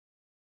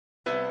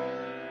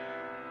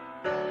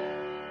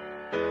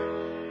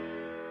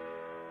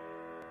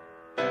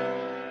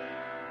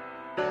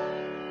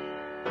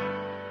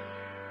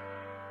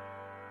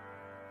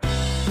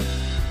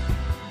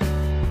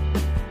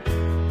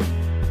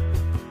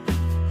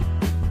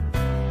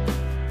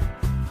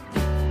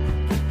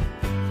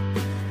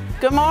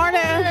Good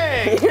morning.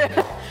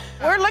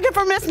 We're looking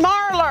for Miss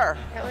Marler.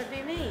 That would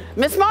be me.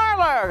 Miss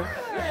Marler,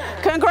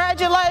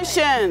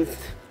 congratulations.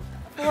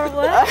 For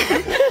what?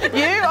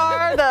 You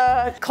are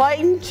the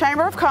Clayton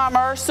Chamber of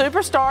Commerce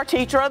Superstar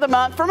Teacher of the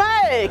Month for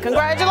May.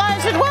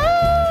 Congratulations. Woo!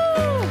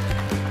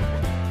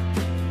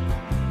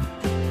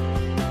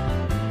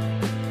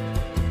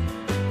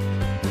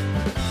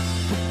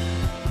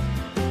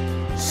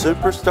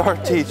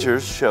 Superstar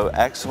teachers show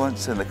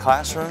excellence in the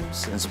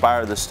classrooms,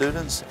 inspire the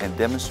students, and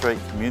demonstrate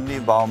community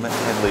involvement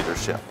and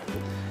leadership.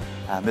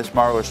 Ms.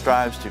 Marler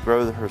strives to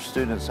grow her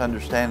students'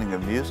 understanding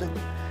of music.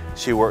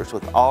 She works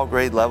with all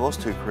grade levels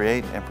to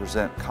create and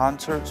present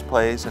concerts,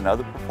 plays, and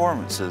other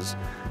performances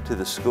to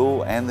the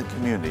school and the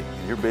community.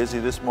 And you're busy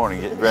this morning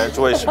getting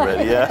graduation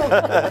ready,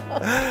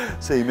 yeah?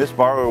 See, Ms.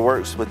 Marler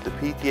works with the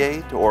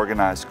PTA to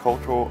organize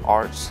cultural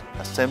arts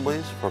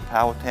assemblies for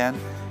Powhatan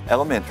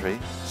Elementary.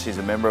 She's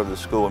a member of the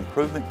school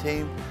improvement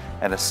team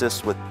and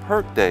assists with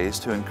PERK days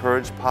to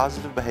encourage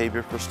positive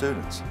behavior for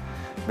students.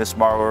 Ms.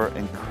 Marler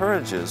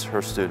encourages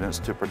her students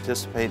to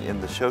participate in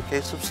the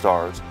Showcase of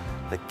Stars,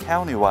 the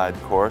countywide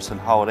chorus and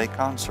holiday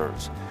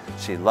concerts.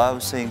 She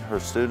loves seeing her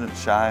students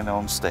shine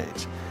on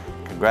stage.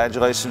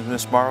 Congratulations,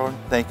 Ms. Marler.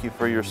 Thank you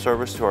for your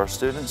service to our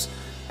students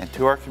and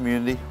to our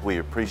community. We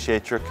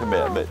appreciate your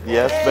commitment.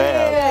 Yes,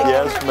 ma'am.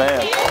 Yes,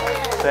 ma'am.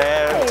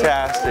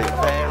 Fantastic,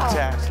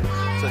 fantastic.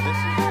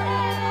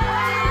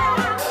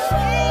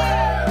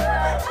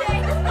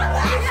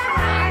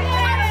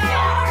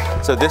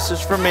 So this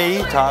is for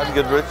me, Todd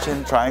Goodrich,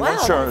 and Triangle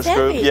Insurance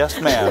Group. Yes,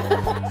 ma'am.